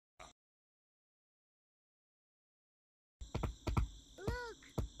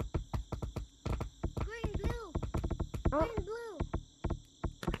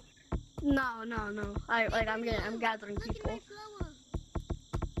No. I'm gathering Look people. at my flower.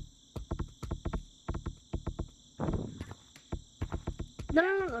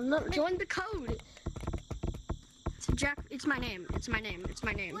 No. Join the code. Jack, it's my name. It's my name.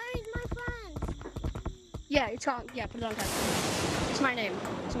 Where is my friends? Yeah, it's on. Yeah, put it on text. It's my name.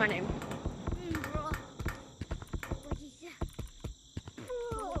 Bro. What is that?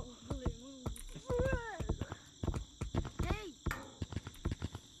 Bro. Hey.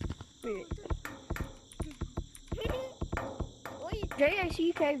 Wait. Wait.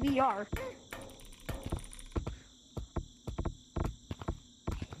 JACKVR.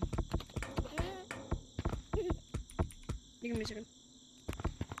 Give me a second.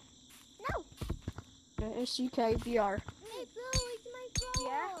 No. JACKVR. Hey, bro, it's my flower.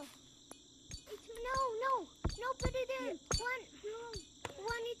 Yeah? It's no, put it in.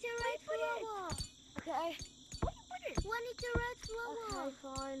 One is a red flower. Okay. One is a red flower. Okay,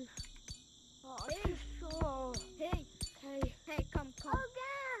 fine. Oh, Hey. sure. Hey, Hey, come. oh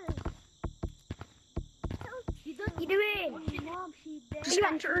girl. What you doing? Mom, she's dead. Just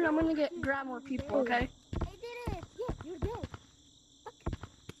enter and I'm gonna grab more people, okay? I did it. Yeah, you're dead.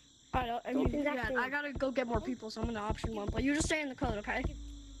 I mean, yeah, I gotta go get more people, so I'm gonna option one. But you just stay in the code, okay?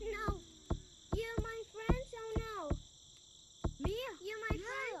 No. You're my friend, so no. Mia? You're my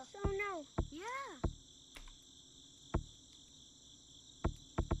friend, so no. Yeah.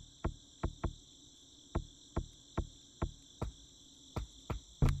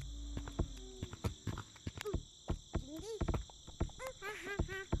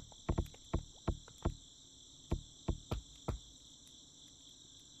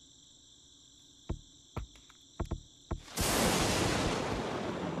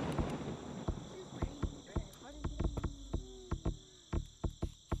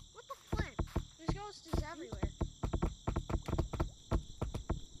 What the flip? There's ghosts everywhere.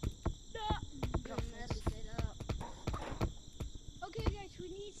 Messed it up. Okay, guys, we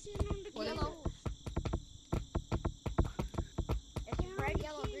need to sit on the What is yellow. It's red,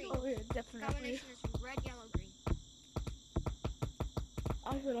 yellow, green. Oh, yeah, definitely. Combination is red, yellow, green.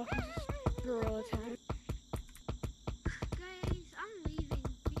 I'm gonna gorilla tag. Guys, I'm leaving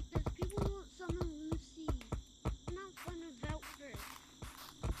because people will summon Lucy. I'm not gonna vote for it.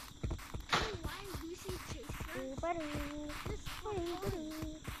 Oh, why is Lucy chasing us? This is for fun.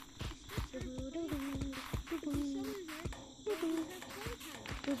 It's just her playtime. If you summon her,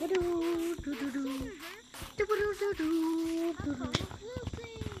 this is her playtime. Summon her.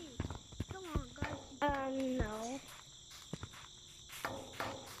 Lucy! Come on, guys. No.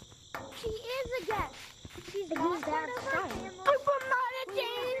 She is a guest. She's Who's not that part of our son? family.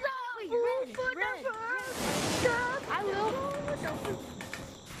 I will.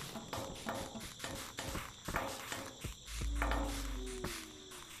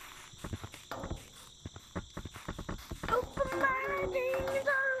 Open my wings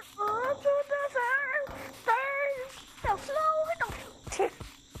up to the first. So slow.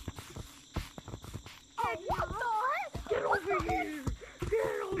 Oh, what the heck? Get over here.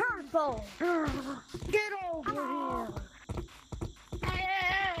 Purple. Get over here.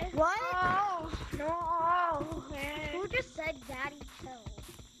 What? Oh, no. Who just said daddy killed?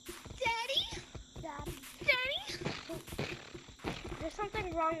 Daddy? Daddy. Daddy? There's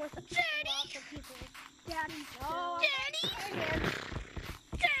something wrong with Daddy? lots of people. Daddy? Oh, Daddy?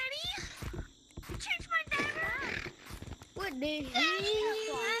 Daddy? Change my name. What the Daddy?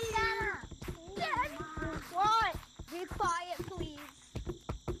 Daddy. What? Be quiet, please.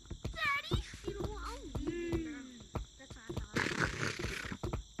 Daddy? You know what? I'm leaving now. That's what I thought.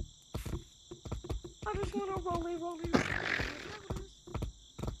 I just want to rolly.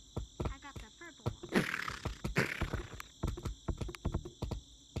 I got the purple one.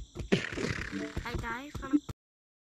 I die from